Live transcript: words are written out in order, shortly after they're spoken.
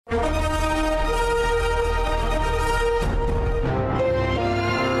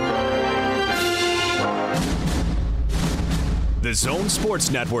The Zone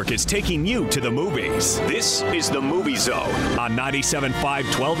Sports Network is taking you to the movies. This is the Movie Zone on 97.5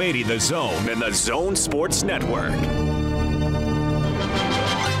 1280 The Zone and the Zone Sports Network.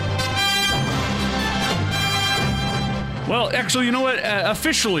 Well, actually, you know what?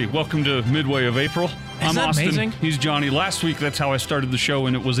 Officially, welcome to midway of April. I'm Austin. Amazing? He's Johnny. Last week, that's how I started the show,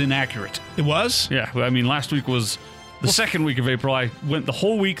 and it was inaccurate. It was? Yeah, I mean, last week was the second week of April. I went the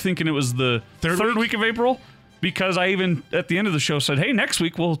whole week thinking it was the third week of April, because I even, at the end of the show, said, hey, next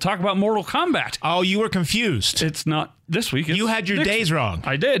week we'll talk about Mortal Kombat. Oh, you were confused. It's not this week. You had your days wrong.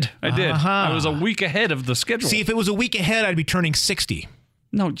 I did. Uh-huh. I was a week ahead of the schedule. See, if it was a week ahead, I'd be turning 60.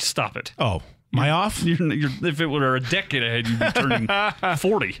 No, stop it. Oh, am I off? If it were a decade ahead, you'd be turning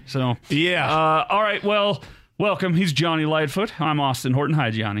 40. So Yeah. all right, well, welcome. He's Johnny Lightfoot. I'm Austin Horton.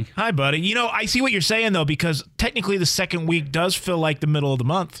 Hi, Johnny. Hi, buddy. You know, I see what you're saying, though, because technically the second week does feel like the middle of the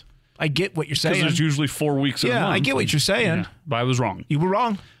month. I get what you're saying. Because there's usually 4 weeks in a month. Yeah, I get what you're saying. Yeah, but I was wrong. You were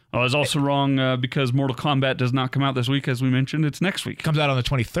wrong. I was also wrong because Mortal Kombat does not come out this week, as we mentioned. It's next week. Comes out on the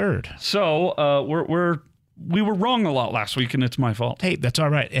 23rd. So we were wrong a lot last week, and it's my fault. Hey, that's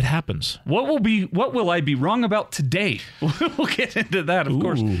all right. It happens. What will I be wrong about today? We'll get into that, of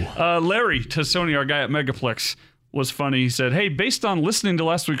course. Larry Tassoni, our guy at Megaplex, was funny. He said, hey, based on listening to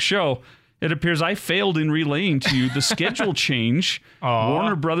last week's show, it appears I failed in relaying to you the schedule change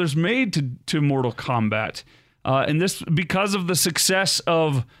Warner Brothers made to Mortal Kombat. And this, because of the success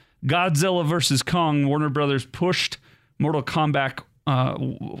of Godzilla vs. Kong, Warner Brothers pushed Mortal Kombat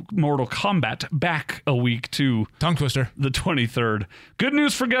back a week to Tongue twister. the 23rd. Good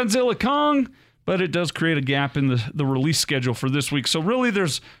news for Godzilla Kong, but it does create a gap in the release schedule for this week. So really,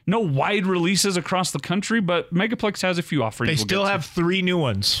 there's no wide releases across the country, but Megaplex has a few offerings. They still have 3 new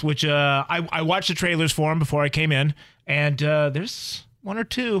ones, which I watched the trailers for them before I came in, and there's 1 or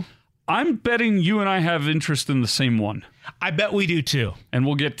 2. I'm betting you and I have interest in the same one. I bet we do, too. And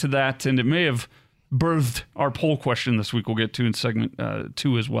we'll get to that, and it may have birthed our poll question this week. We'll get to in segment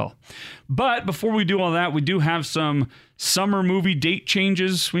 2 as well. But before we do all that, we do have some summer movie date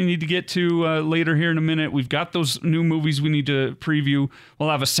changes we need to get to later here in a minute. We've got those new movies we need to preview. We'll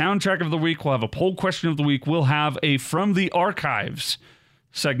have a soundtrack of the week. We'll have a poll question of the week. We'll have a From the Archives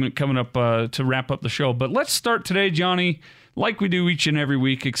segment coming up to wrap up the show. But let's start today, Johnny, like we do each and every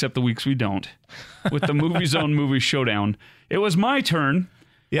week, except the weeks we don't, with the Movie Zone Movie Showdown. It was my turn.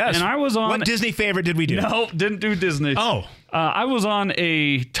 Yes. And I was on... What Disney favorite did we do? No, didn't do Disney. Oh. I was on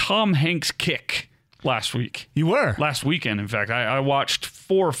a Tom Hanks kick last week. You were? Last weekend, in fact. I watched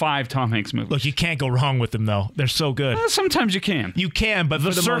 4 or 5 Tom Hanks movies. Look, you can't go wrong with them, though. They're so good. Sometimes you can. You can, but The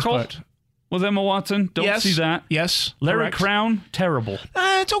for the Circle most part. with Emma Watson. Don't see that. Yes. Larry correct. Crown, terrible.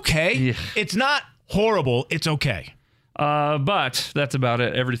 It's okay. Yeah. It's not horrible. It's okay. But that's about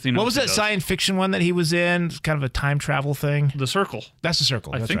it. Everything else. What was that science fiction one that he was in? It's kind of a time travel thing. The Circle. That's The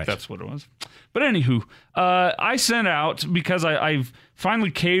Circle. I That's think right. that's what it was. But anywho, I sent out, because I've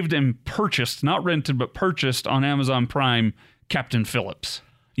finally caved and purchased, not rented, but purchased on Amazon Prime, Captain Phillips.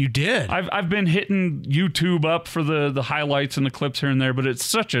 You did? I've been hitting YouTube up for the highlights and the clips here and there, but it's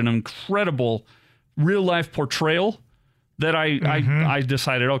such an incredible real-life portrayal that I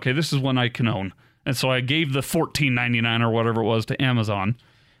decided, okay, this is one I can own. And so I gave the $14.99 or whatever it was to Amazon.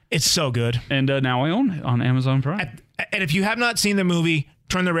 It's so good. And now I own it on Amazon Prime. And if you have not seen the movie,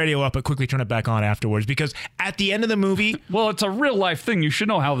 turn the radio up, but quickly turn it back on afterwards. Because at the end of the movie... Well, it's a real-life thing. You should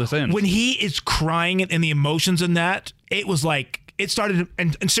know how this ends. When he is crying and the emotions in that, it was like... It started...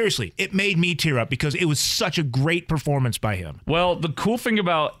 And seriously, it made me tear up because it was such a great performance by him. Well, the cool thing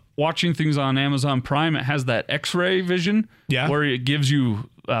about watching things on Amazon Prime, it has that X-ray vision where it gives you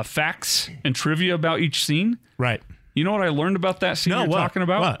facts and trivia about each scene. Right. You know what I learned about that scene you're talking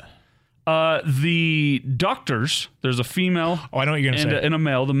about? What? The doctors, there's a female I know what you're going to say. and a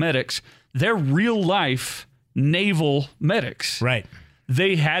male, the medics, they're real-life naval medics. Right.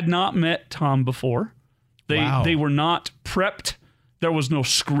 They had not met Tom before. They were not prepped. There was no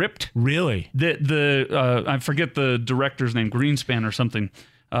script. Really? I forget the director's name, Greenspan or something.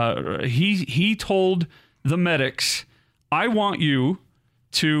 He told the medics, I want you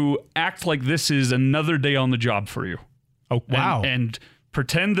to act like this is another day on the job for you. Oh, wow. And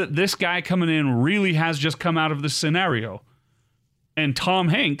pretend that this guy coming in really has just come out of this scenario. And Tom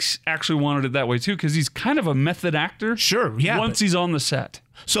Hanks actually wanted it that way too, because he's kind of a method actor. Sure, yeah. Once he's on the set.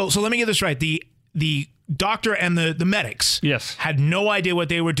 So let me get this right. The doctor and the medics had no idea what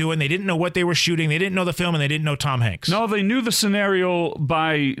they were doing. They didn't know what they were shooting. They didn't know the film, and they didn't know Tom Hanks. No, they knew the scenario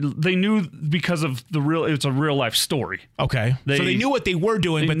because of it's a real life story. Okay. So they knew what they were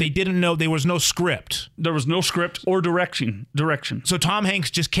doing, but they didn't know there was no script. There was no script or direction. So Tom Hanks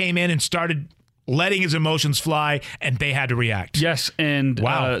just came in and started letting his emotions fly, and they had to react. Yes, and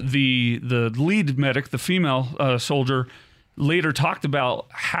wow. The lead medic, the female soldier, later talked about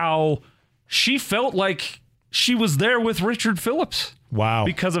how she felt like she was there with Richard Phillips. Wow.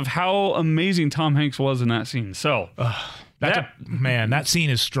 Because of how amazing Tom Hanks was in that scene. So, that scene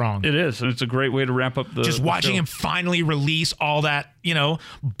is strong. It is, and it's a great way to wrap up the Just watching him finally release all that,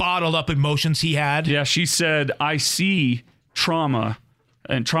 bottled up emotions he had. Yeah, she said, I see trauma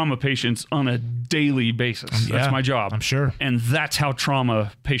and trauma patients on a daily basis. That's my job. I'm sure. And that's how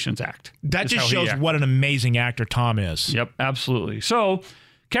trauma patients act. That just shows what an amazing actor Tom is. Yep, absolutely. So,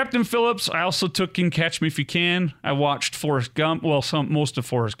 Captain Phillips, I also took in Catch Me If You Can. I watched Forrest Gump, most of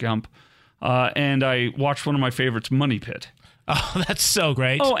Forrest Gump. And I watched one of my favorites, Money Pit. Oh, that's so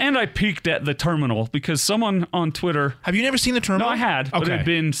great. Oh, and I peeked at The Terminal because someone on Twitter... Have you never seen The Terminal? No, I had, but it had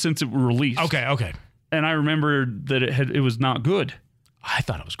been since it was released. Okay. And I remembered that it was not good. I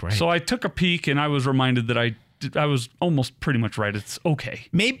thought it was great. So I took a peek, and I was reminded that I was almost pretty much right. It's okay.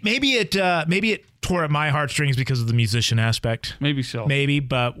 Maybe it tore at my heartstrings because of the musician aspect. Maybe so. Maybe,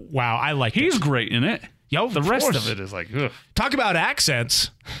 but wow, I like it. He's great in it. Yo, the rest of it is like, ugh. Talk about accents.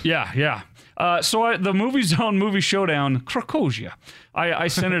 Yeah. So the Movie Zone Movie Showdown, Krakosia. I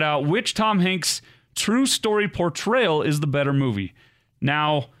sent it out. Which Tom Hanks true story portrayal is the better movie?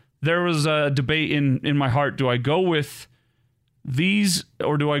 Now, there was a debate in my heart. Do I go with these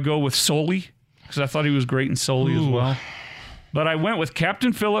or do I go with Sully? Because I thought he was great in Sully as well. But I went with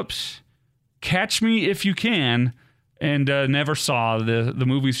Captain Phillips, Catch Me If You Can, and never saw the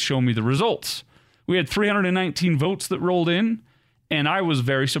movies show me the results. We had 319 votes that rolled in, and I was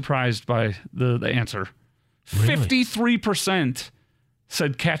very surprised by the answer. Really? 53%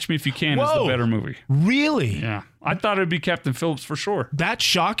 said Catch Me If You Can is the better movie. Really? Yeah. I thought it would be Captain Phillips for sure. That's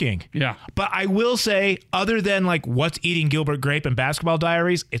shocking. Yeah. But I will say, other than like What's Eating Gilbert Grape and Basketball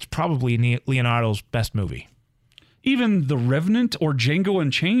Diaries, it's probably Leonardo's best movie. Even The Revenant or Django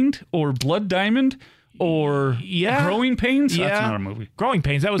Unchained or Blood Diamond or Growing Pains? Yeah. That's not a movie. Growing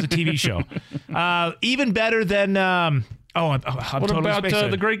Pains, that was a TV show. Even better than... I'm what totally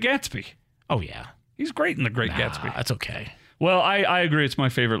about The Great Gatsby? Oh, yeah. He's great in The Great Gatsby. That's okay. Well, I agree. It's my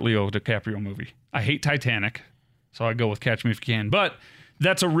favorite Leo DiCaprio movie. I hate Titanic, so I go with Catch Me If You Can. But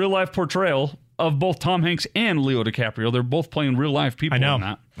that's a real-life portrayal of both Tom Hanks and Leo DiCaprio. They're both playing real-life people in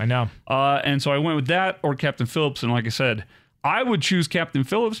that. I know. And so I went with that or Captain Phillips. And like I said, I would choose Captain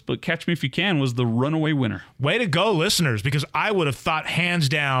Phillips, but Catch Me If You Can was the runaway winner. Way to go, listeners, because I would have thought hands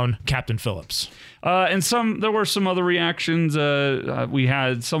down Captain Phillips. And there were some other reactions. We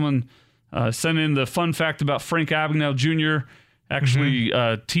had someone send in the fun fact about Frank Abagnale Jr. actually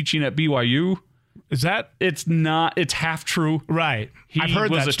teaching at BYU. Is that? It's not. It's half true. Right. I've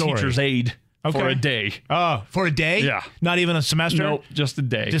heard was that story. a teacher's aide for a day. Oh, for a day? Yeah. Not even a semester? Nope, just a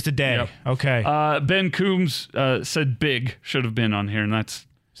day. Just a day. Yep. Okay. Ben Coombs said Big should have been on here, and that's...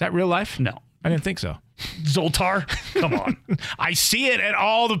 Is that real life? No. I didn't think so. Zoltar? Come on. I see it at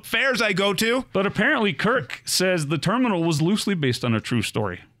all the fairs I go to. But apparently Kirk says The Terminal was loosely based on a true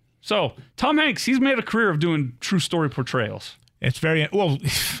story. So, Tom Hanks, he's made a career of doing true story portrayals. It's very... Well,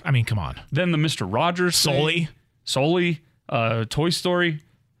 I mean, come on. Then the Mr. Rogers Sully, Toy Story.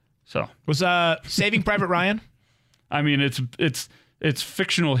 So was Saving Private Ryan? I mean, it's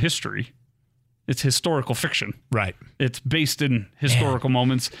fictional history. It's historical fiction. Right. It's based in historical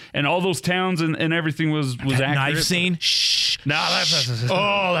moments, and all those towns and everything was that accurate. Knife scene. Shh. No, that's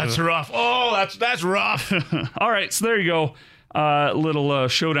oh, that's rough. Oh, that's rough. All right, so there you go. Little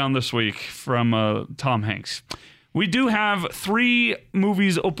showdown this week from Tom Hanks. We do have 3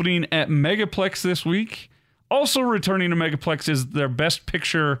 movies opening at Megaplex this week. Also returning to Megaplex is their Best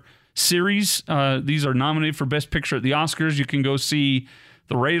Picture series. These are nominated for Best Picture at the Oscars. You can go see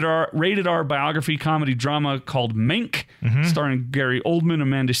the rated R biography comedy drama called Mank, starring Gary Oldman,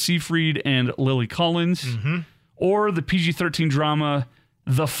 Amanda Seyfried, and Lily Collins. Or the PG-13 drama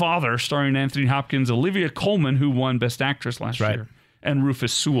The Father, starring Anthony Hopkins, Olivia Colman, who won Best Actress last year, and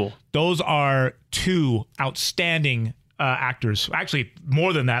Rufus Sewell. Those are 2 outstanding actors. Actually,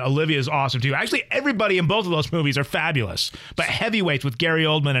 more than that, Olivia is awesome too. Actually, everybody in both of those movies are fabulous. But heavyweights with Gary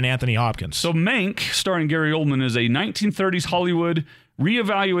Oldman and Anthony Hopkins. So Mank, starring Gary Oldman, is a 1930s Hollywood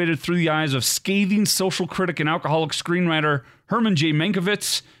reevaluated through the eyes of scathing social critic and alcoholic screenwriter Herman J.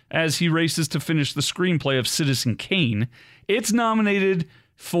 Mankiewicz as he races to finish the screenplay of Citizen Kane. It's nominated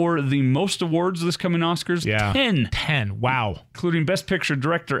for the most awards this coming Oscars. 10. Wow. Including Best Picture,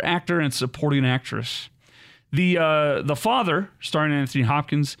 Director, Actor, and Supporting Actress. The Father, starring Anthony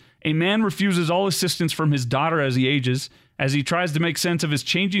Hopkins, a man refuses all assistance from his daughter as he ages. As he tries to make sense of his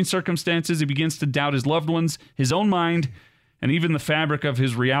changing circumstances, he begins to doubt his loved ones, his own mind, and even the fabric of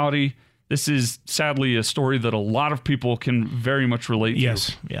his reality. This is sadly a story that a lot of people can very much relate to.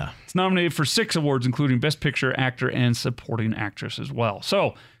 Yes, yeah. It's nominated for 6 awards, including Best Picture, Actor, and Supporting Actress as well.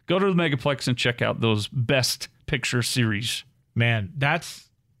 So go to the Megaplex and check out those Best Picture series. Man, that's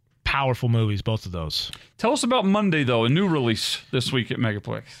powerful movies, both of those. Tell us about Monday, though, a new release this week at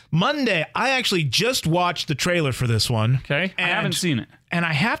Megaplex. Monday, I actually just watched the trailer for this one. Okay, I haven't seen it. And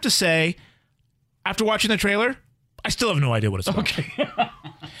I have to say, after watching the trailer, I still have no idea what it's about. Okay.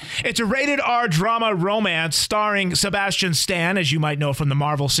 It's a rated R drama romance starring Sebastian Stan, as you might know from the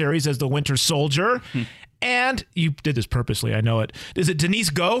Marvel series, as the Winter Soldier. And you did this purposely, I know it. Is it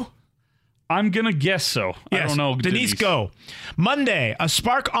Denise Go? I'm going to guess so. Yes, I don't know. Denise Go. Monday, a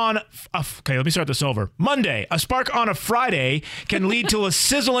spark on... Okay, let me start this over. Monday, a spark on a Friday can lead to a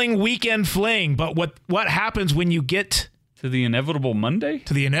sizzling weekend fling. But what happens when you get... To the inevitable Monday?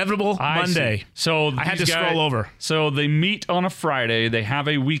 To the inevitable Monday. See. So I had to scroll over. So they meet on a Friday, they have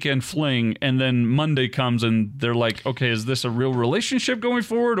a weekend fling, and then Monday comes and they're like, okay, is this a real relationship going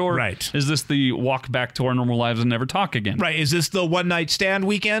forward? Or is this the walk back to our normal lives and never talk again? Right. Is this the one night stand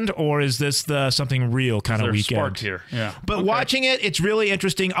weekend, or is this the something real kind of weekend? Spark here. Yeah. But watching it, it's really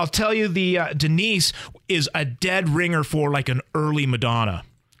interesting. I'll tell you, the Denise is a dead ringer for like an early Madonna.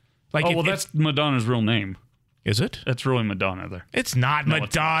 Like, that's Madonna's real name. Is it? It's really Madonna there. It's not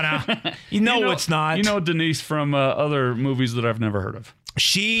Madonna. It's not. you know it's not. You know Denise from other movies that I've never heard of.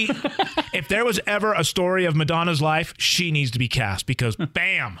 She, if there was ever a story of Madonna's life, she needs to be cast because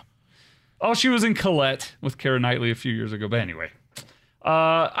bam. Oh, she was in Colette with Keira Knightley a few years ago. But anyway,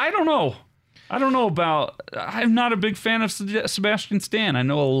 I don't know. I'm not a big fan of Sebastian Stan. I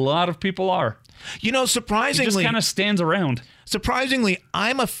know a lot of people are. You know, surprisingly... He just kind of stands around. Surprisingly,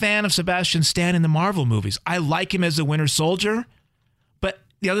 I'm a fan of Sebastian Stan in the Marvel movies. I like him as the Winter Soldier, but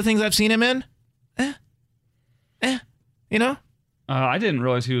the other things I've seen him in, you know? I didn't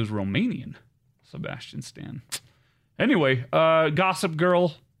realize he was Romanian, Sebastian Stan. Anyway, Gossip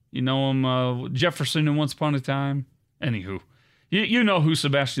Girl, you know him, Jefferson in Once Upon a Time. Anywho, you know who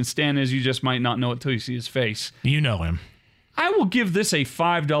Sebastian Stan is, you just might not know it till you see his face. You know him. I will give this a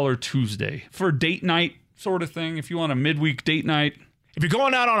 $5 Tuesday for a date night sort of thing. If you want a midweek date night. If you're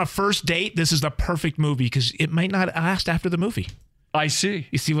going out on a first date, this is the perfect movie because it might not last after the movie. I see.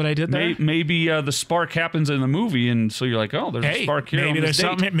 You see what I did there? Maybe the spark happens in the movie, and so you're like, oh, there's a spark here. Maybe there's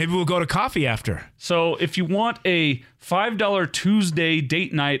something. Maybe we'll go to coffee after. So if you want a $5 Tuesday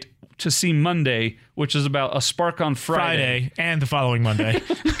date night to see Monday, which is about a spark on Friday and the following Monday,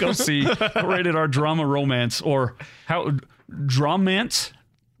 go see rated R drama romance or how dramance.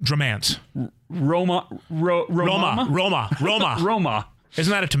 Roma.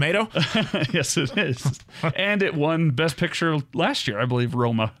 Isn't that a tomato? Yes, it is. And it won Best Picture last year, I believe.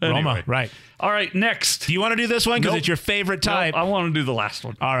 Roma. Anyway. Roma, right. All right, next. Do you want to do this one? Because it's your favorite type. I want to do the last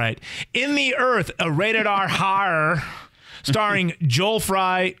one. All right. In the Earth, a rated R horror starring Joel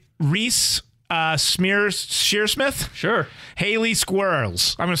Fry, Reese Shearsmith? Sure. Haley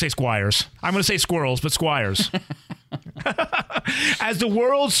Squirrels. I'm going to say Squires. I'm going to say Squirrels, but Squires. As the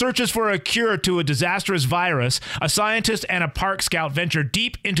world searches for a cure to a disastrous virus, a scientist and a park scout venture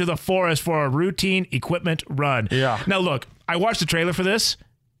deep into the forest for a routine equipment run. Yeah. Now, look, I watched the trailer for this.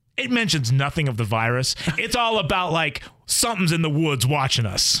 It mentions nothing of the virus. It's all about, like, something's in the woods watching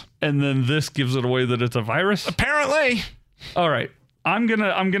us. And then this gives it away that it's a virus? Apparently. All right. I'm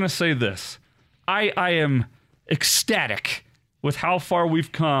gonna say this. I am ecstatic with how far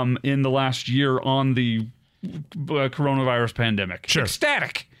we've come in the last year on the coronavirus pandemic. Sure.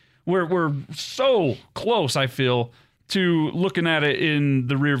 Ecstatic. We're so close, I feel, to looking at it in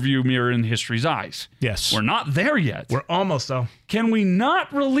the rearview mirror in history's eyes. Yes. We're not there yet. We're almost, though. Can we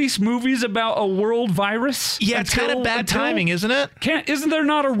not release movies about a world virus? Yeah, it's kind of bad timing, isn't it? Isn't there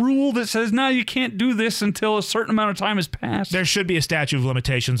not a rule that says, no, you can't do this until a certain amount of time has passed? There should be a statute of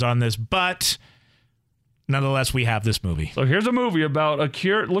limitations on this, but nonetheless, we have this movie. So here's a movie about a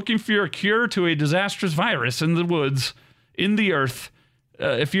cure, looking for a cure to a disastrous virus in the woods, in the earth.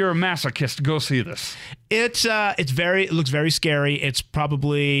 If you're a masochist, go see this. It looks very scary. It's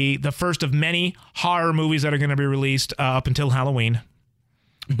probably the first of many horror movies that are going to be released up until Halloween,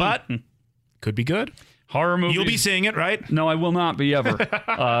 but could be good. Horror movies. You'll be seeing it, right? No, I will not be ever.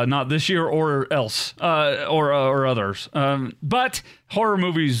 Not this year or else, or others. But horror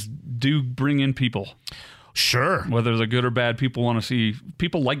movies do bring in people. Sure. Whether they're good or bad, people want to see.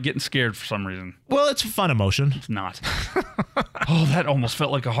 People like getting scared for some reason. Well, it's a fun emotion. It's not. Oh, that almost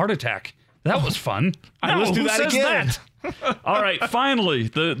felt like a heart attack. That was fun. Let's do that again. All right, finally,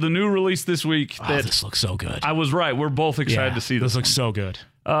 the new release this week. This looks so good. I was right. We're both excited to see this. This looks so good.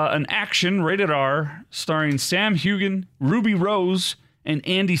 An action rated R starring Sam Heughan, Ruby Rose, and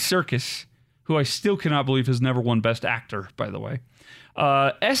Andy Serkis, who I still cannot believe has never won Best Actor, by the way.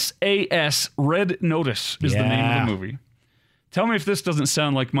 SAS Red Notice is the name of the movie. Tell me if this doesn't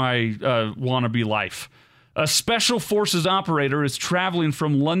sound like my wannabe life. A special forces operator is traveling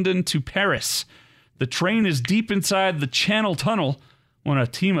from London to Paris. The train is deep inside the Channel Tunnel when a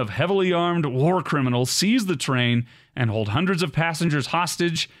team of heavily armed war criminals seize the train and hold hundreds of passengers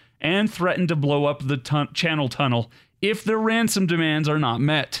hostage and threaten to blow up the Channel Tunnel if their ransom demands are not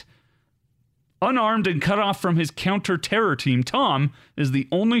met. Unarmed and cut off from his counter-terror team, Tom is the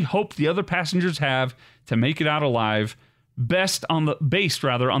only hope the other passengers have to make it out alive, based on the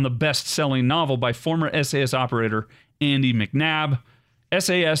best-selling novel by former SAS operator Andy McNabb.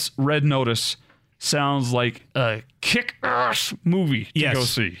 SAS Red Notice sounds like a kick-ass movie to go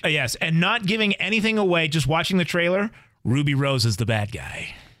see. Yes, and not giving anything away, just watching the trailer, Ruby Rose is the bad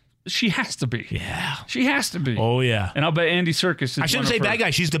guy. She has to be. Yeah. She has to be. Oh, yeah. And I'll bet Andy Serkis is I shouldn't say bad guy.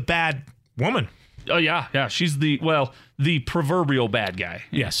 She's the bad woman. Oh, yeah. She's the proverbial bad guy.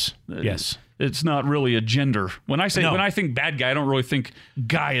 Yes. Yes. It's not really a gender. When I think bad guy, I don't really think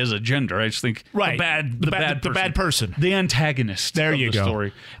guy as a gender. I just think the bad person. The antagonist there of you the go.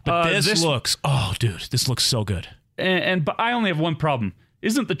 Story. But this looks so good. But I only have one problem.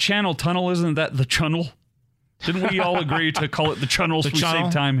 Isn't the Channel Tunnel, isn't that the Chunnel? Didn't we all agree to call it the Chunnel so we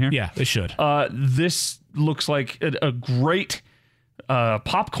save time here? Yeah, they should. This looks like a great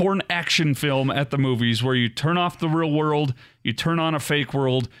popcorn action film at the movies where you turn off the real world, you turn on a fake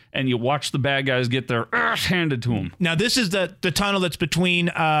world, and you watch the bad guys get their ass handed to them. Now, this is the tunnel that's between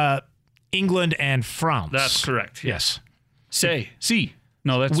England and France. That's correct. Yes. Si.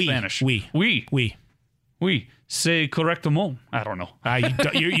 No, that's Spanish. Oui. C'est correctement. I don't know.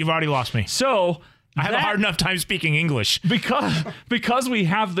 You've already lost me. So I have a hard enough time speaking English. Because we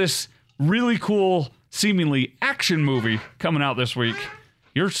have this really cool, seemingly action movie coming out this week.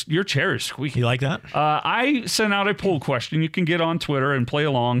 Your chair is squeaky. You like that? I sent out a poll question. You can get on Twitter and play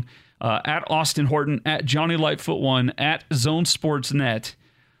along at Austin Horton, at Jonni Lightfoot 1, at Zone Sports Net.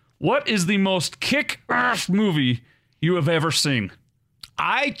 What is the most kick-ass movie you have ever seen?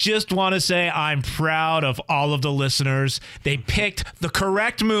 I just want to say I'm proud of all of the listeners. They picked the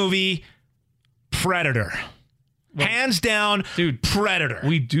correct movie, Predator. Well, hands down, dude, Predator.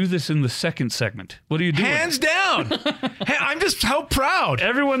 We do this in the second segment. What are you doing? Hands down. I'm just so proud.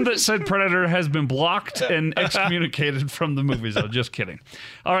 Everyone that said Predator has been blocked and excommunicated from the movie zone. Just kidding.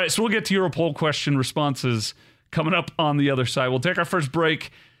 All right, so we'll get to your poll question responses coming up on the other side. We'll take our first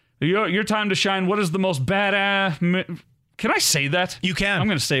break. Your time to shine. What is the most badass... Can I say that? You can. I'm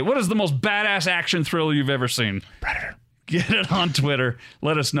going to say it. What is the most badass action thriller you've ever seen? Predator. Get it on Twitter.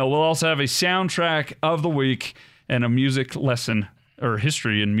 Let us know. We'll also have a soundtrack of the week and a music lesson or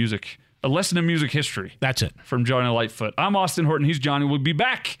history in music. A lesson in music history. That's it. From Jonni Lightfoot. I'm Austin Horton. He's Jonni. We'll be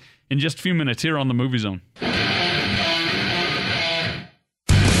back in just a few minutes here on the Movie Zone.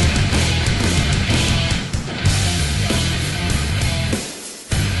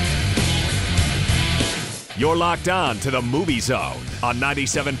 You're locked on to the Movie Zone on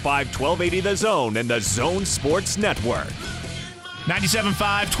 97.5 1280 The Zone and the Zone Sports Network.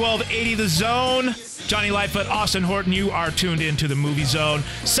 97.5 1280 The Zone. Jonni Lightfoot, Austin Horton, you are tuned into the Movie Zone.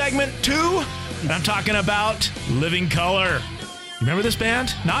 Segment 2, and I'm talking about Living Color. You remember this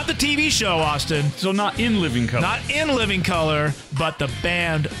band? Not the TV show, Austin. So not in Living Color. Not in Living Color, but the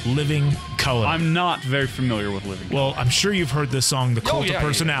band Living Color. I'm not very familiar with Living Color. Well, I'm sure you've heard this song, The Cult of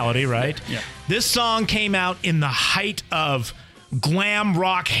Personality, right? Yeah. This song came out in the height of glam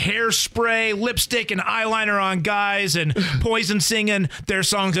rock, hairspray, lipstick, and eyeliner on guys, and Poison singing their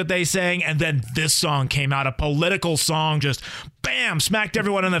songs that they sang, and then this song came out, a political song, just bam, smacked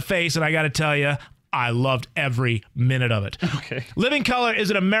everyone in the face, and I gotta tell you, I loved every minute of it. Okay. Living Color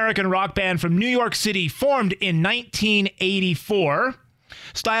is an American rock band from New York City, formed in 1984.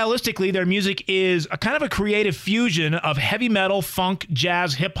 Stylistically, their music is a kind of a creative fusion of heavy metal, funk,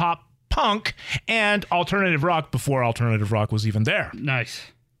 jazz, hip-hop, punk, and alternative rock before alternative rock was even there. Nice.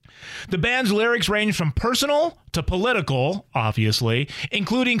 The band's lyrics range from personal to political, obviously,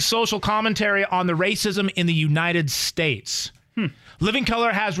 including social commentary on the racism in the United States. Living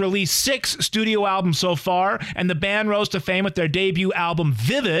Color has released 6 studio albums so far, and the band rose to fame with their debut album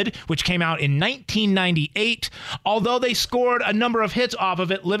Vivid, which came out in 1998. Although they scored a number of hits off of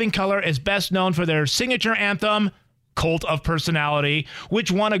it, Living Color is best known for their signature anthem, Cult of Personality,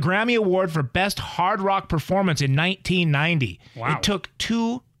 which won a Grammy Award for Best Hard Rock Performance in 1990. Wow. It took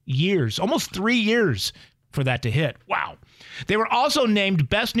 2 years, almost 3 years, for that to hit. Wow. They were also named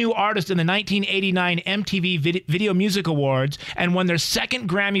Best New Artist in the 1989 MTV Video Music Awards and won their second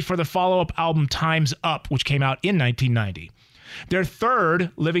Grammy for the follow-up album Time's Up, which came out in 1990. Their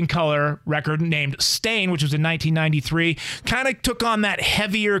third Living Colour record, named Stain, which was in 1993, kind of took on that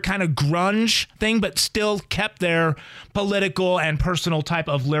heavier kind of grunge thing, but still kept their political and personal type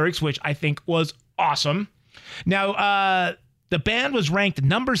of lyrics, which I think was awesome. Now, the band was ranked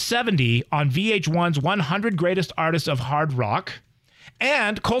number 70 on VH1's 100 Greatest Artists of Hard Rock.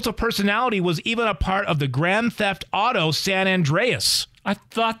 And Cult of Personality was even a part of the Grand Theft Auto San Andreas. I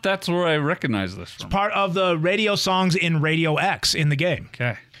thought that's where I recognized this from. It's part of the radio songs in Radio X in the game.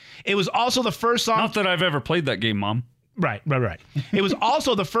 Okay. It was also the first song... Not that I've ever played that game, Mom. Right. It was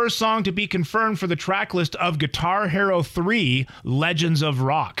also the first song to be confirmed for the track list of Guitar Hero 3 Legends of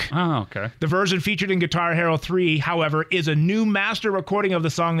Rock. Oh, okay. The version featured in Guitar Hero 3, however, is a new master recording of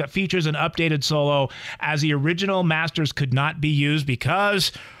the song that features an updated solo, as the original masters could not be used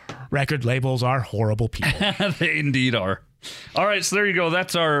because record labels are horrible people. They indeed are. All right, so there you go.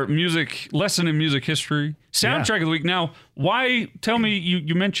 That's our music lesson in music history. Soundtrack of the week. Now, why? Tell me,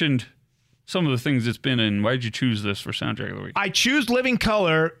 you mentioned some of the things it's been in. Why did you choose this for Soundtrack of the Week? I choose Living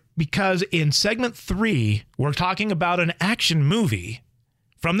Colour because in segment 3, we're talking about an action movie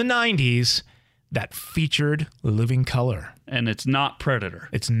from the 90s that featured Living Colour. And it's not Predator.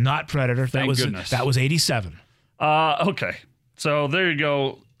 It's not Predator. Thank goodness. That was 87. Okay. So there you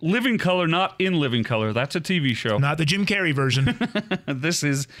go. Living Colour, not In Living Colour. That's a TV show. Not the Jim Carrey version. This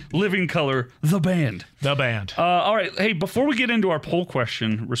is Living Colour, the band. The band. All right. Hey, before we get into our poll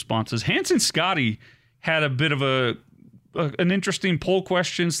question responses, Hans and Scotty had a bit of an interesting poll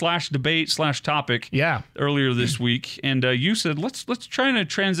question / debate / topic earlier this week. And you said, let's try and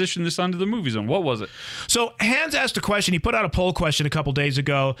transition this onto the Movie Zone. What was it? So Hans asked a question. He put out a poll question a couple days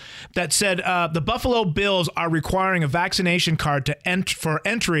ago that said the Buffalo Bills are requiring a vaccination card for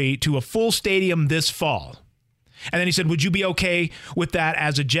entry to a full stadium this fall. And then he said, would you be okay with that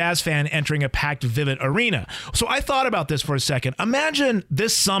as a Jazz fan entering a packed Vivint Arena? So I thought about this for a second. Imagine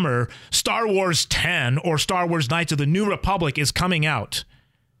this summer, Star Wars 10 or Star Wars Knights of the New Republic is coming out.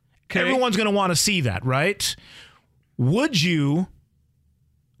 Okay. Everyone's going to want to see that, right? Would you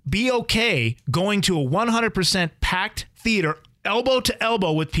be okay going to a 100% packed theater, elbow to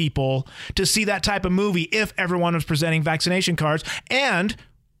elbow with people, to see that type of movie if everyone was presenting vaccination cards? And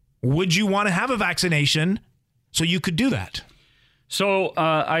would you want to have a vaccination so you could do that? So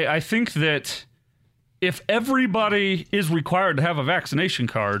I think that if everybody is required to have a vaccination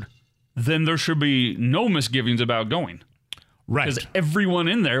card, then there should be no misgivings about going. Right. Because everyone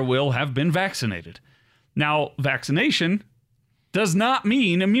in there will have been vaccinated. Now, vaccination does not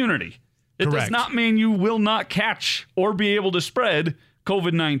mean immunity. It Correct. Does not mean you will not catch or be able to spread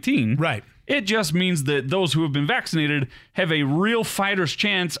COVID-19. Right. It just means that those who have been vaccinated have a real fighter's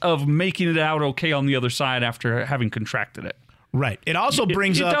chance of making it out okay on the other side after having contracted it. Right. It also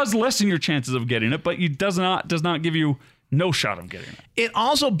brings up... It does lessen your chances of getting it, but it does not give you no shot of getting it. It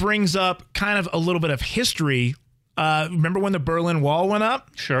also brings up kind of a little bit of history. Remember when the Berlin Wall went up?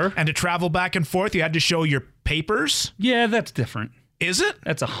 Sure. And to travel back and forth, you had to show your papers? Yeah, that's different. Is it?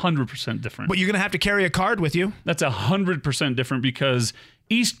 That's 100% different. But you're going to have to carry a card with you. That's 100% different because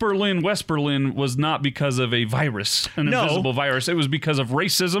East Berlin, West Berlin was not because of a virus, an invisible virus. It was because of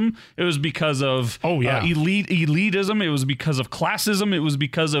racism. It was because of elitism. It was because of classism. It was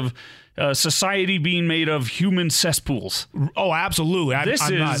because of society being made of human cesspools. Oh, absolutely. This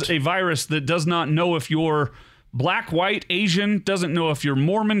is a virus that does not know if you're black, white, Asian, doesn't know if you're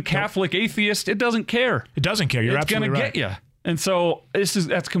Mormon, Catholic, atheist. It doesn't care. It doesn't care. You're absolutely right. It's going to get you. And so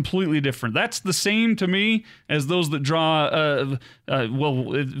that's completely different. That's the same to me as those that draw,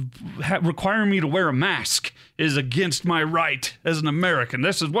 requiring me to wear a mask is against my right as an American.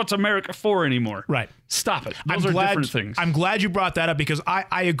 This is what's America for anymore. Right. Stop it. Those are different things. I'm glad you brought that up because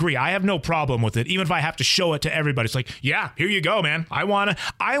I agree. I have no problem with it. Even if I have to show it to everybody. It's like, yeah, here you go, man. I want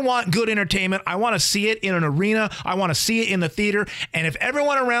good entertainment. I want to see it in an arena. I want to see it in the theater. And if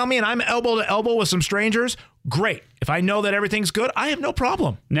everyone around me and I'm elbow to elbow with some strangers, great. If I know that everything's good, I have no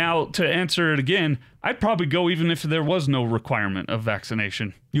problem. Now, to answer it again, I'd probably go even if there was no requirement of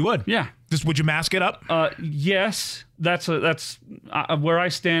vaccination. You would? Yeah. Would you mask it up? Yes. That's where I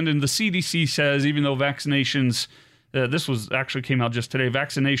stand. And the CDC says, even though vaccinations, this actually came out just today,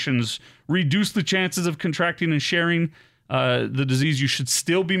 vaccinations reduce the chances of contracting and sharing the disease. You should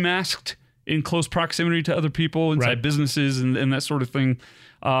still be masked in close proximity to other people inside businesses and that sort of thing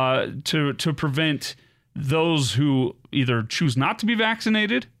to prevent those who either choose not to be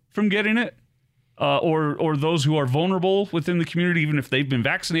vaccinated from getting it, or those who are vulnerable within the community. Even if they've been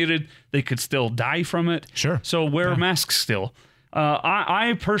vaccinated, they could still die from it. Sure. So wear masks still.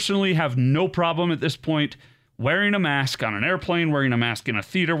 I personally have no problem at this point wearing a mask on an airplane, wearing a mask in a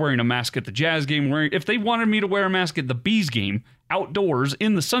theater, wearing a mask at the Jazz game, if they wanted me to wear a mask at the Bees game, outdoors,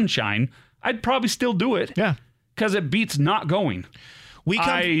 in the sunshine, I'd probably still do it. Yeah. Because it beats not going.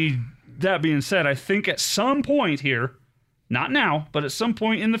 That being said, I think at some point here, not now, but at some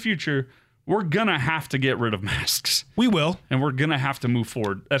point in the future, we're going to have to get rid of masks. We will. And we're going to have to move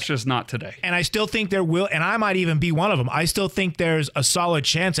forward. That's just not today. And I still think there will, and I might even be one of them. I still think there's a solid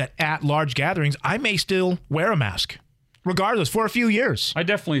chance at large gatherings, I may still wear a mask, regardless, for a few years. I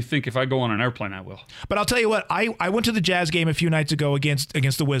definitely think if I go on an airplane, I will. But I'll tell you what, I went to the Jazz game a few nights ago against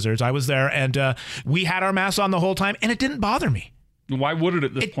the Wizards. I was there, and we had our masks on the whole time, and it didn't bother me. Why would it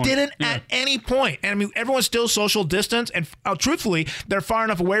at this point? It didn't at any point. And I mean, everyone's still social distance. And truthfully, they're far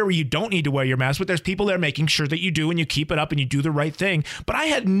enough away where you don't need to wear your mask. But there's people there making sure that you do and you keep it up and you do the right thing. But I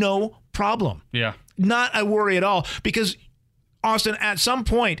had no problem. Yeah. Not a worry at all. Because, Austin, at some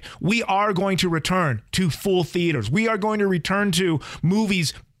point, we are going to return to full theaters. We are going to return to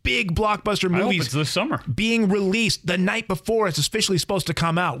movies, big blockbuster movies. I hope it's this summer. Being released the night before it's officially supposed to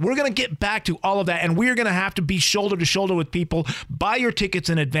come out. We're going to get back to all of that, and we're going to have to be shoulder to shoulder with people. Buy your tickets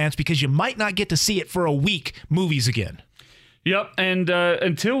in advance because you might not get to see it for a week, movies again. Yep, and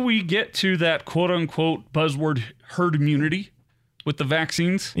until we get to that quote-unquote buzzword herd immunity with the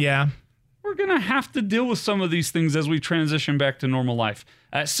vaccines, yeah, we're going to have to deal with some of these things as we transition back to normal life.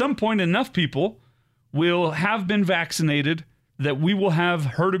 At some point, enough people will have been vaccinated that we will have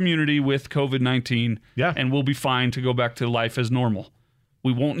herd immunity with COVID-19, and we'll be fine to go back to life as normal.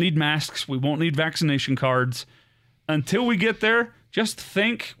 We won't need masks. We won't need vaccination cards. Until we get there, just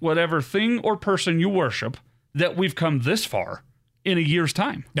thank whatever thing or person you worship that we've come this far in a year's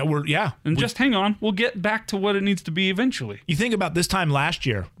time. And just hang on. We'll get back to what it needs to be eventually. You think about this time last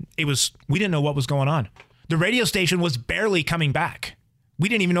year, we didn't know what was going on. The radio station was barely coming back. We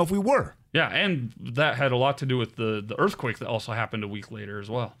didn't even know if we were. Yeah, and that had a lot to do with the earthquake that also happened a week later as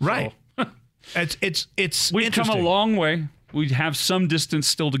well. Right. So, it's we've come a long way. We have some distance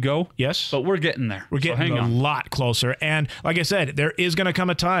still to go. Yes. But we're getting there. We're getting a lot closer. And like I said, there is going to come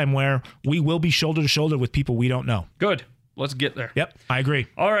a time where we will be shoulder to shoulder with people we don't know. Good. Let's get there. Yep, I agree.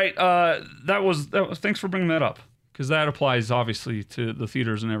 All right. That was. Thanks for bringing that up, because that applies obviously to the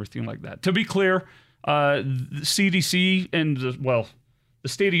theaters and everything like that. To be clear, the CDC and the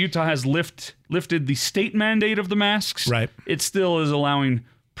state of Utah has lifted the state mandate of the masks. Right. It still is allowing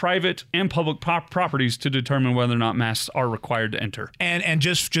private and public properties to determine whether or not masks are required to enter. And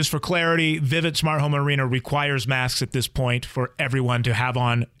just for clarity, Vivint Smart Home Arena requires masks at this point for everyone to have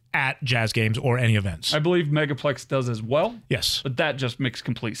on at Jazz games or any events. I believe Megaplex does as well. Yes. But that just makes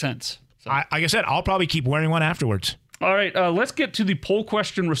complete sense. So. Like I said, I'll probably keep wearing one afterwards. All right, let's get to the poll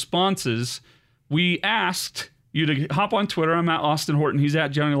question responses. We asked you to hop on Twitter. I'm at Austin Horton. He's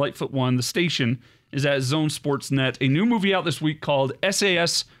at Jonni Lightfoot 1. The station is at Zone Sports Net. A new movie out this week called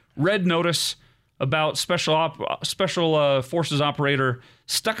SAS Red Notice, about special forces operator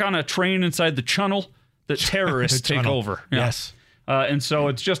stuck on a train inside the tunnel that terrorists take over. Yeah. Yes. And so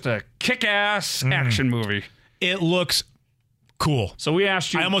it's just a kick-ass action movie. It looks cool. So we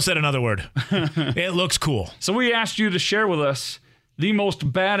asked you... I almost said another word. It looks cool. So we asked you to share with us the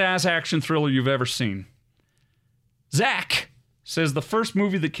most badass action thriller you've ever seen. Zach says the first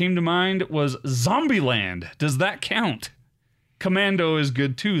movie that came to mind was Zombieland. Does that count? Commando is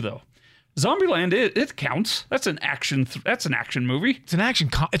good too, though. Zombieland, it counts. That's an action. That's an action movie. It's an action.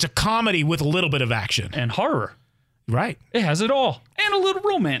 It's a comedy with a little bit of action and horror. Right. It has it all, and a little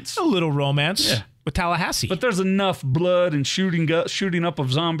romance. A little romance with Tallahassee. But there's enough blood and shooting up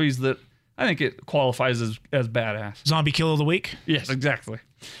of zombies that I think it qualifies as badass. Zombie kill of the week. Yes, exactly.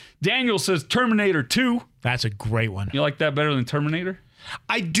 Daniel says Terminator 2. That's a great one. You like that better than Terminator?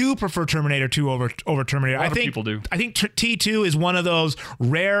 I do prefer Terminator 2 over Terminator. A lot of people do. I think T2 is one of those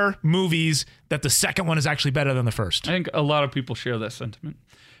rare movies that the second one is actually better than the first. I think a lot of people share that sentiment.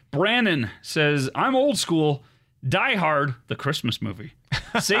 Brannon says, I'm old school. Die Hard, the Christmas movie.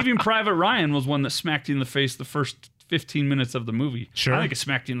 Saving Private Ryan was one that smacked you in the face the first 15 minutes of the movie. Sure. I think it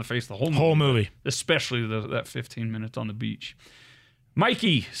smacked you in the face the whole movie. Especially that 15 minutes on the beach.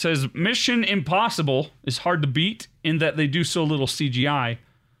 Mikey says, Mission Impossible is hard to beat in that they do so little CGI.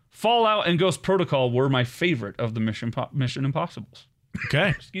 Fallout and Ghost Protocol were my favorite of the Mission Impossibles. Okay.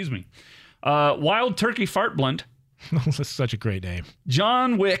 Excuse me. Wild Turkey Fart Blunt. That's such a great name.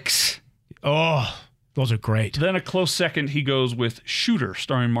 John Wicks. Oh, those are great. Then a close second, he goes with Shooter,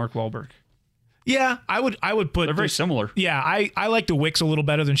 starring Mark Wahlberg. Yeah, I would put... They're very similar. Yeah, I like the Wicks a little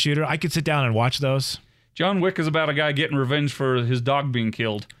better than Shooter. I could sit down and watch those. John Wick is about a guy getting revenge for his dog being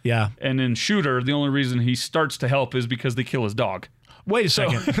killed. Yeah. And in Shooter, the only reason he starts to help is because they kill his dog. Wait a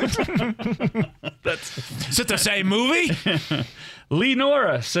second. Is it the same movie? Lee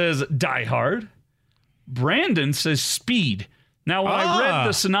Nora says Die Hard. Brandon says Speed. Now, when I read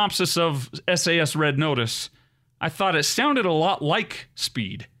the synopsis of SAS Red Notice, I thought it sounded a lot like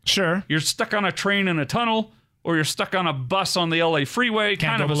Speed. Sure. You're stuck on a train in a tunnel, or you're stuck on a bus on the LA freeway.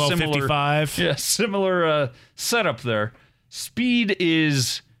 Can't kind go of below a similar 55. Yeah, similar setup there. Speed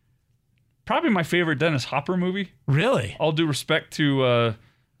is probably my favorite Dennis Hopper movie. Really? All due respect to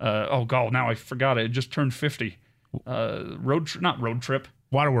now I forgot it. It just turned 50. Not Road Trip.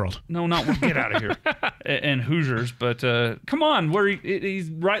 Waterworld. No, get out of here. And Hoosiers, but come on, where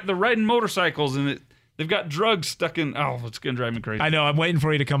they're riding motorcycles and they've got drugs stuck in. Oh, it's gonna drive me crazy. I know. I'm waiting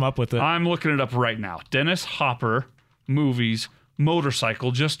for you to come up with it. I'm looking it up right now. Dennis Hopper movies,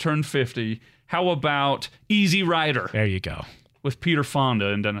 motorcycle, just turned 50. How about Easy Rider? There you go. With Peter Fonda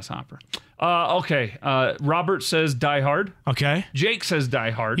and Dennis Hopper. Okay. Robert says Die Hard. Okay. Jake says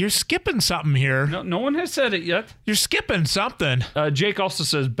Die Hard. You're skipping something here. No one has said it yet. You're skipping something. Jake also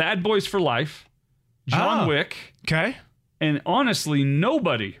says Bad Boys for Life, John Wick, Okay. and honestly,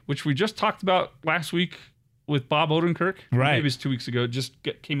 Nobody, which we just talked about last week with Bob Odenkirk. Right. Maybe it's 2 weeks ago. It just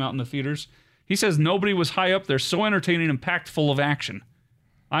came out in the theaters. He says Nobody was high up there, so entertaining and packed full of action.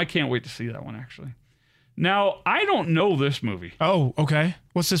 I can't wait to see that one, actually. Now, I don't know this movie. Oh, okay.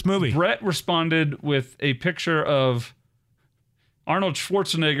 What's this movie? Brett responded with a picture of Arnold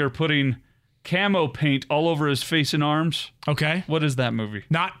Schwarzenegger putting camo paint all over his face and arms. Okay. What is that movie?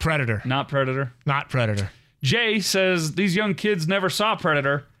 Not Predator. Not Predator. Not Predator. Jay says these young kids never saw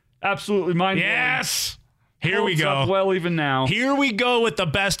Predator. Absolutely mind-blowing. Yes. Here we Holds go. up well, even now. Here we go with the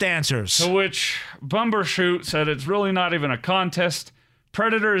best answers. To which Bumbershoot said it's really not even a contest.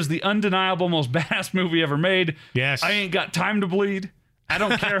 Predator is the undeniable most badass movie ever made. Yes. I ain't got time to bleed. I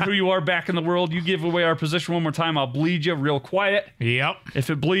don't care who you are back in the world. You give away our position one more time, I'll bleed you real quiet. Yep. If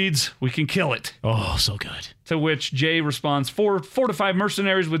it bleeds, we can kill it. Oh, so good. To which Jay responds, four to five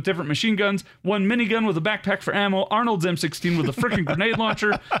mercenaries with different machine guns, one minigun with a backpack for ammo, Arnold's M16 with a freaking grenade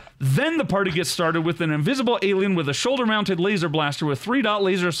launcher. Then the party gets started with an invisible alien with a shoulder-mounted laser blaster with 3-dot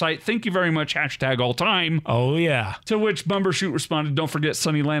laser sight. Thank you very much, #all time. Oh, yeah. To which Bumbershoot responded, don't forget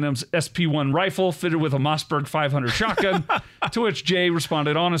Sonny Landham's SP-1 rifle fitted with a Mossberg 500 shotgun. To which Jay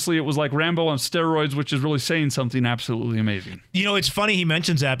responded, honestly, it was like Rambo on steroids, which is really saying something absolutely amazing. You know, it's funny he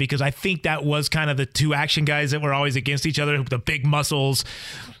mentions that because I think that was kind of the two action guys that were always against each other, the big muscles.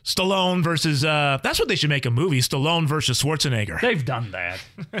 Stallone versus, that's what they should make a movie, Stallone versus Schwarzenegger. They've done that.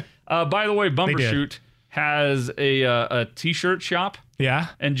 By the way, Bumbershoot has a T-shirt shop. Yeah.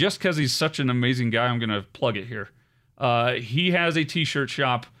 And just because he's such an amazing guy, I'm going to plug it here. He has a T-shirt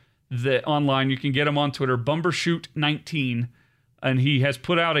shop that online. You can get him on Twitter, Bumbershoot19. And he has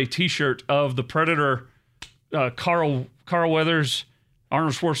put out a T-shirt of the Predator, Carl Weathers,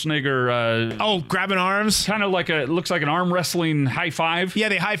 Arnold Schwarzenegger. Grabbing arms. Kind of like it looks like an arm wrestling high five. Yeah,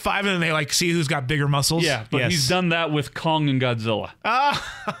 they high five and then they like see who's got bigger muscles. Yeah, but he's done that with Kong and Godzilla.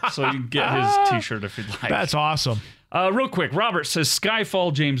 So you can get his T-shirt if you'd like. That's awesome. Real quick, Robert says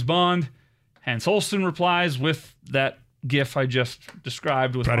Skyfall, James Bond. Hans Holsten replies with that GIF I just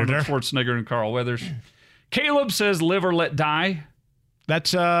described with Predator. Arnold Schwarzenegger and Carl Weathers. Caleb says Live or Let Die.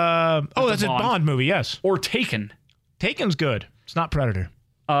 That's that's a Bond movie, yes. Or Taken. Taken's good. It's not Predator.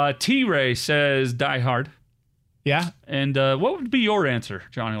 T-Ray says Die Hard. Yeah. And what would be your answer,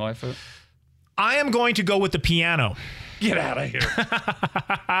 Johnny Lightfoot? I am going to go with the piano. Get out of here.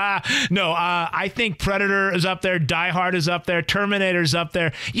 No, I think Predator is up there. Die Hard is up there. Terminator's up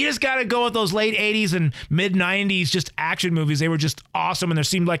there. You just got to go with those late 80s and mid 90s just action movies. They were just awesome, and there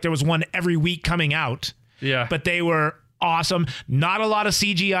seemed like there was one every week coming out. Yeah. But they were awesome. Not a lot of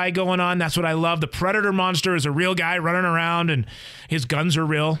CGI going on. That's what I love. The Predator monster is a real guy running around, and his guns are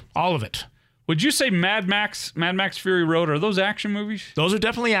real. All of it. Would you say Mad Max Fury Road, are those action movies? Those are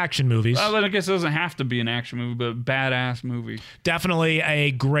definitely action movies. Well, I guess it doesn't have to be an action movie, but badass movie. Definitely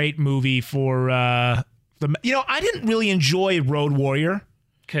a great movie for I didn't really enjoy Road Warrior.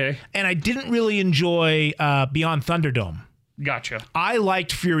 Okay. And I didn't really enjoy Beyond Thunderdome. Gotcha. I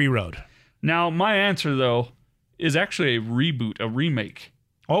liked Fury Road. Now, my answer, though, is actually a reboot, a remake.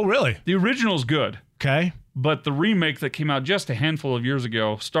 Oh, really? The original's good. Okay. But the remake that came out just a handful of years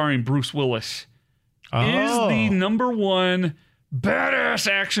ago, starring Bruce Willis, is the #1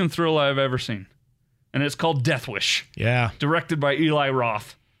 badass action thriller I've ever seen. And it's called Death Wish. Yeah. Directed by Eli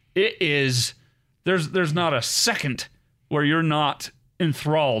Roth. It is, there's not a second where you're not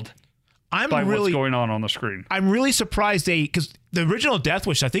enthralled by what's going on the screen. I'm really surprised because the original Death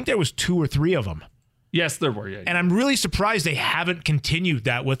Wish, I think there was 2 or 3 of them. Yes, there were, yeah. And I'm really surprised they haven't continued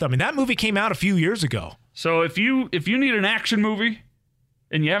that with them. I mean, that movie came out a few years ago. So if you need an action movie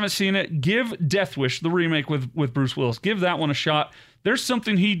and you haven't seen it, give Death Wish, the remake with Bruce Willis, give that one a shot. There's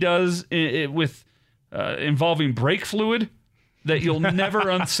something he does with involving brake fluid that you'll never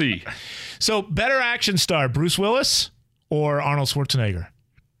unsee. So, better action star, Bruce Willis or Arnold Schwarzenegger?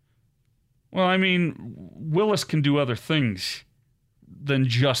 Well, I mean, Willis can do other things than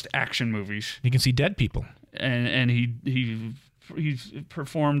just action movies. You can see dead people. And he's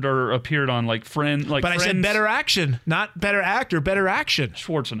performed or appeared on Friends. But I said better action, not better actor, better action.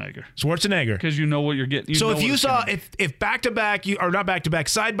 Schwarzenegger. Because you know what you're getting. So if you saw, if back-to-back, or not back-to-back,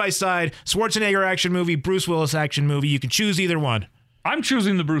 side-by-side, Schwarzenegger action movie, Bruce Willis action movie, you can choose either one. I'm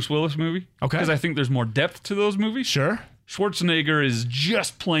choosing the Bruce Willis movie. Okay. Because I think there's more depth to those movies. Sure. Schwarzenegger is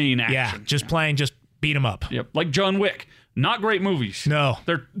just plain action. Yeah, just beat him up. Yep. Like John Wick. Not great movies. No.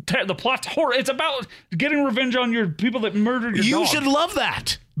 The plot's horror. It's about getting revenge on your people that murdered your dog. You should love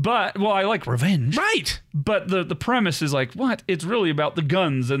that. But, well, I like revenge. Right. But the premise is what? It's really about the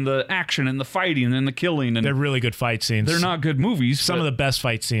guns and the action and the fighting and the killing. And they're really good fight scenes. They're not good movies. Some of the best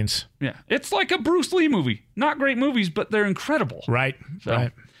fight scenes. Yeah. It's like a Bruce Lee movie. Not great movies, but they're incredible. Right.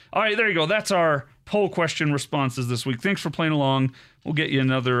 Right. All right, there you go. That's our poll question responses this week. Thanks for playing along. We'll get you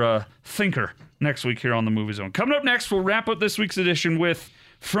another thinker next week here on the Movie Zone. Coming up next, we'll wrap up this week's edition with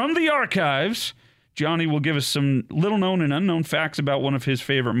From the Archives. Jonni will give us some little-known and unknown facts about one of his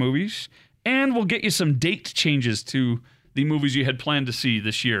favorite movies, and we'll get you some date changes to the movies you had planned to see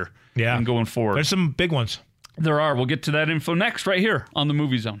this year and going forward. There's some big ones. There are. We'll get to that info next right here on the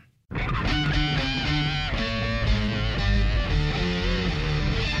Movie Zone.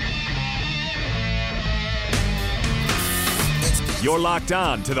 You're locked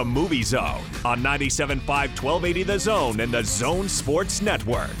on to the Movie Zone on 97.5 1280 The Zone and the Zone Sports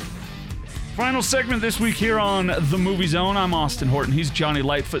Network. Final segment this week here on the Movie Zone. I'm Austin Horton. He's Jonni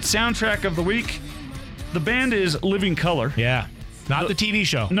Lightfoot. Soundtrack of the week. The band is Living Colour. Yeah. Not the TV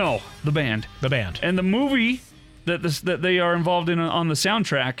show. No, the band. The band. And the movie that they are involved in on the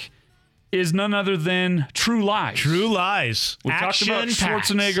soundtrack is none other than True Lies. True Lies. We talked about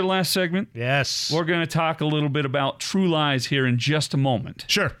Schwarzenegger last segment. Yes. We're going to talk a little bit about True Lies here in just a moment.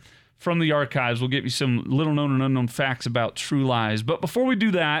 Sure. From the archives, we'll give you some little-known and unknown facts about True Lies. But before we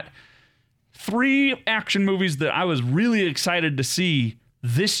do that, 3 action movies that I was really excited to see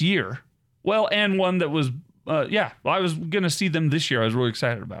this year. Well, and one that was, I was going to see them this year. I was really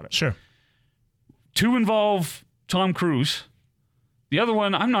excited about it. Sure. 2 involve Tom Cruise. The other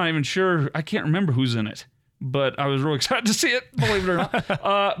one, I'm not even sure. I can't remember who's in it, but I was really excited to see it, believe it or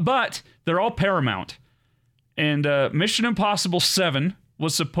not. But they're all Paramount. And Mission Impossible 7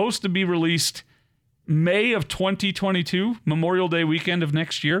 was supposed to be released May of 2022, Memorial Day weekend of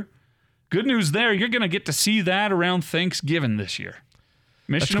next year. Good news there. You're going to get to see that around Thanksgiving this year.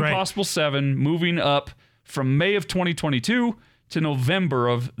 Mission Impossible 7 moving up from May of 2022 to November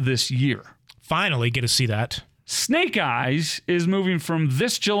of this year. Finally get to see that. Snake Eyes is moving from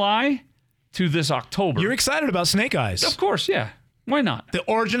this July to this October. You're excited about Snake Eyes. Of course, yeah. Why not? The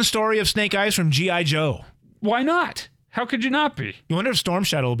origin story of Snake Eyes from G.I. Joe. Why not? How could you not be? You wonder if Storm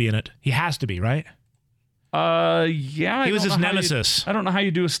Shadow will be in it. He has to be, right? Yeah. He was his nemesis. I don't know how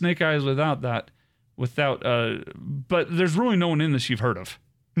you do a Snake Eyes without that. But there's really no one in this you've heard of.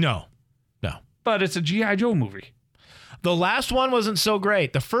 No. But it's a G.I. Joe movie. The last one wasn't so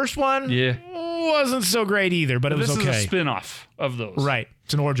great. The first one wasn't so great either, but it was okay. This is a spin-off of those. Right.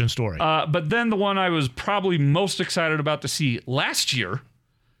 It's an origin story. But then the one I was probably most excited about to see last year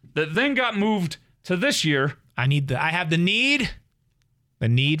that then got moved to this year. I have the need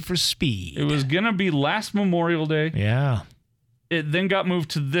for speed. It was going to be last Memorial Day. Yeah. It then got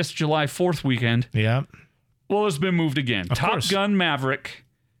moved to this July 4th weekend. Yeah. Well, it's been moved again. Top Gun Maverick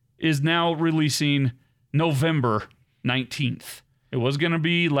is now releasing November 19th. It was going to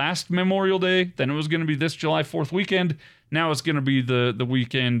be last Memorial Day. Then it was going to be this July 4th weekend. Now it's going to be the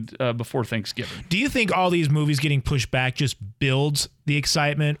weekend before Thanksgiving. Do you think all these movies getting pushed back just builds the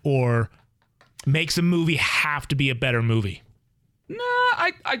excitement or makes a movie have to be a better movie?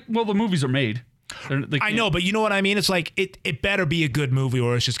 Nah, well, the movies are made. I know, but you know what I mean? It's like, it better be a good movie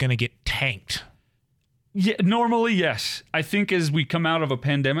or it's just going to get tanked. Yeah, normally, yes. I think as we come out of a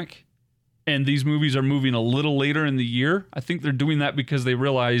pandemic and these movies are moving a little later in the year, I think they're doing that because they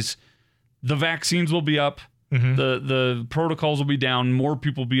realize the vaccines will be up, the protocols will be down, more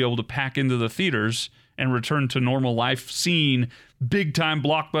people will be able to pack into the theaters and return to normal life seeing big-time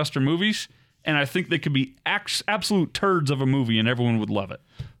blockbuster movies. And I think they could be absolute turds of a movie and everyone would love it.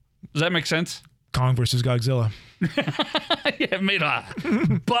 Does that make sense? Kong versus Godzilla. Yeah, it made a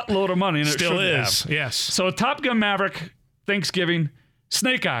buttload of money, and it still is. Yes. So Top Gun Maverick, Thanksgiving,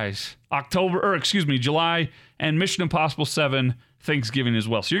 Snake Eyes, July, and Mission Impossible 7, Thanksgiving as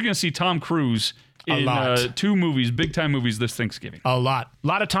well. So you're going to see Tom Cruise in two movies, big-time movies this Thanksgiving. A lot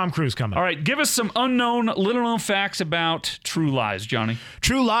of Tom Cruise coming. All right, give us some little-known facts about True Lies, Johnny.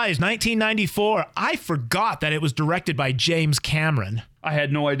 True Lies, 1994. I forgot that it was directed by James Cameron. I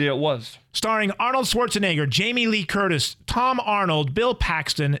had no idea it was. Starring Arnold Schwarzenegger, Jamie Lee Curtis, Tom Arnold, Bill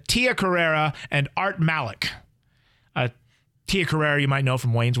Paxton, Tia Carrere, and Art Malik. Tia Carrere, you might know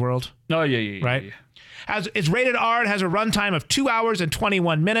from Wayne's World. Oh, yeah. Right? Yeah. It's rated R. It has a runtime of 2 hours and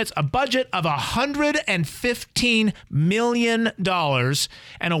 21 minutes, a budget of $115 million,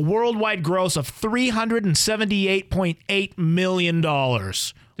 and a worldwide gross of $378.8 million.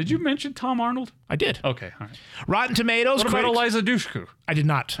 Did you mention Tom Arnold? I did. Okay, all right. Rotten Tomatoes. What about Eliza Dushku? I did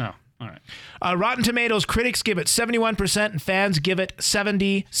not. Oh, all right. Rotten Tomatoes critics give it 71% and fans give it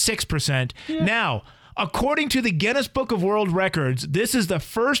 76%. Yeah. Now, according to the Guinness Book of World Records, this is the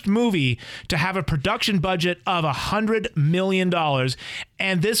first movie to have a production budget of $100 million,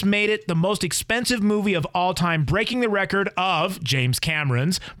 and this made it the most expensive movie of all time, breaking the record of James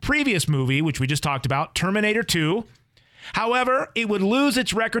Cameron's previous movie, which we just talked about, Terminator 2. However, it would lose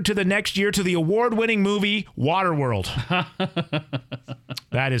its record to the next year to the award-winning movie Waterworld.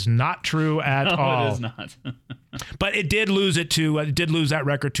 That is not true at all. No, it is not. But it did lose that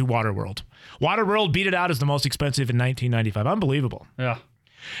record to Waterworld. Waterworld beat it out as the most expensive in 1995. Unbelievable. Yeah.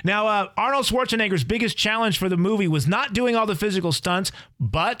 Now, Arnold Schwarzenegger's biggest challenge for the movie was not doing all the physical stunts,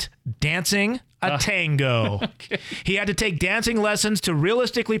 but dancing a tango. Okay. He had to take dancing lessons to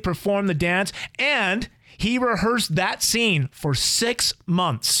realistically perform the dance, and he rehearsed that scene for 6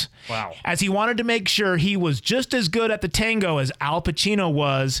 months. Wow. As he wanted to make sure he was just as good at the tango as Al Pacino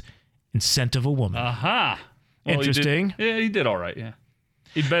was in Scent of a Woman. Aha. Well, Interesting. He did all right, yeah.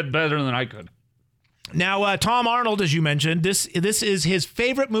 He bet better than I could. Now, Tom Arnold, as you mentioned, this is his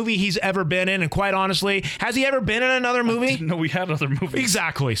favorite movie he's ever been in, and quite honestly, has he ever been in another movie? No, we had other movies.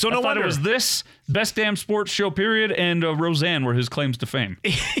 Exactly. So I thought it was this, Best Damn Sports Show, period, and Roseanne were his claims to fame.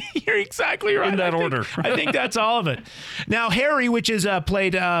 You're exactly right. In that order. I think that's all of it. Now, Harry, which is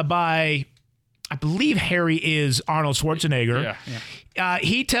played by, I believe Harry is Arnold Schwarzenegger. Yeah.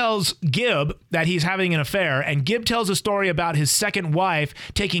 He tells Gib that he's having an affair, and Gib tells a story about his second wife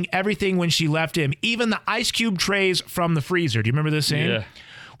taking everything when she left him, even the ice cube trays from the freezer. Do you remember this scene? Yeah.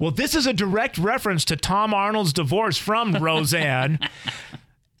 Well, this is a direct reference to Tom Arnold's divorce from Roseanne.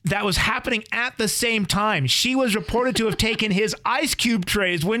 That was happening at the same time. She was reported to have taken his ice cube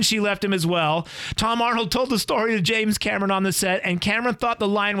trays when she left him as well. Tom Arnold told the story to James Cameron on the set, and Cameron thought the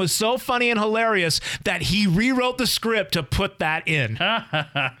line was so funny and hilarious that he rewrote the script to put that in. Isn't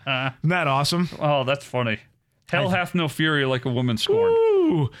that awesome? Oh, that's funny. Hell hath no fury like a woman scorned.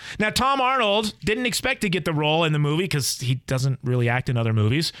 Ooh. Now, Tom Arnold didn't expect to get the role in the movie because he doesn't really act in other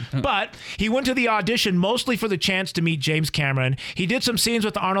movies, but he went to the audition mostly for the chance to meet James Cameron. He did some scenes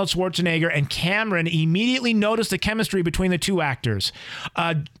with Arnold Schwarzenegger, and Cameron immediately noticed the chemistry between the two actors.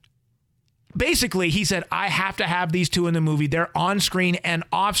 Basically, he said, I have to have these two in the movie. Their on-screen and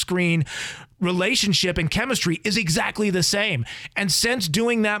off-screen relationship and chemistry is exactly the same. And since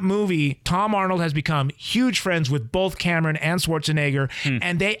doing that movie, Tom Arnold has become huge friends with both Cameron and Schwarzenegger,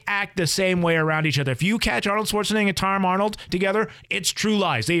 and they act the same way around each other. If you catch Arnold Schwarzenegger and Tom Arnold together, it's True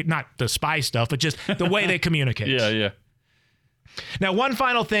Lies. Not the spy stuff, but just the way they communicate. Yeah. Now, one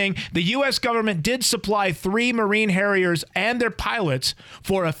final thing. The U.S. government did supply 3 Marine Harriers and their pilots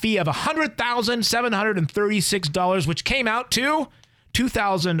for a fee of $100,736, which came out to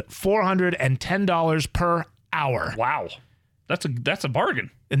 $2,410 per hour. Wow. That's a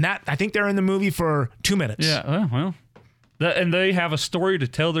bargain. And that, I think they're in the movie for 2 minutes. Yeah, well. And they have a story to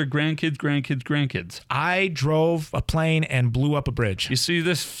tell their grandkids. I drove a plane and blew up a bridge. You see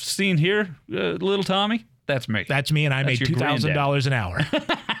this scene here, little Tommy? That's me. That's me, and I made $2,000 an hour.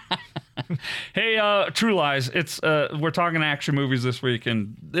 Hey, True Lies. It's we're talking action movies this week,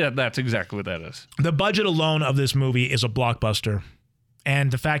 and that's exactly what that is. The budget alone of this movie is a blockbuster,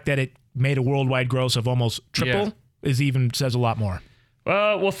 and the fact that it made a worldwide gross of almost triple says a lot more.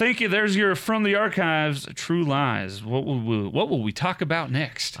 Well, thank you. There's your From the Archives, True Lies. What will we talk about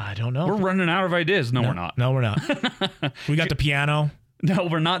next? I don't know. We're running out of ideas. No, we're not. No, we're not. We got the piano. No,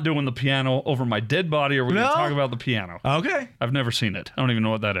 we're not doing the piano over my dead body, or we're going to talk about the piano. Okay. I've never seen it. I don't even know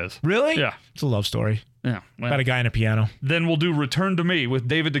what that is. Really? Yeah. It's a love story. Yeah. Well, about a guy and a piano. Then we'll do Return to Me with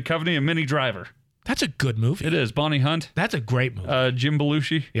David Duchovny and Minnie Driver. That's a good movie. It is. Bonnie Hunt. That's a great movie. Jim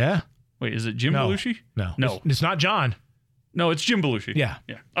Belushi. Yeah. Wait, is it Jim Belushi? No. No. It's not John. No, it's Jim Belushi. Yeah.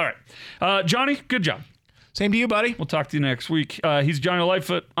 All right. Johnny, good job. Same to you, buddy. We'll talk to you next week. He's Johnny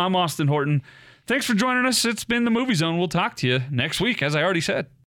Lightfoot. I'm Austin Horton. Thanks for joining us. It's been the Movie Zone. We'll talk to you next week, as I already said.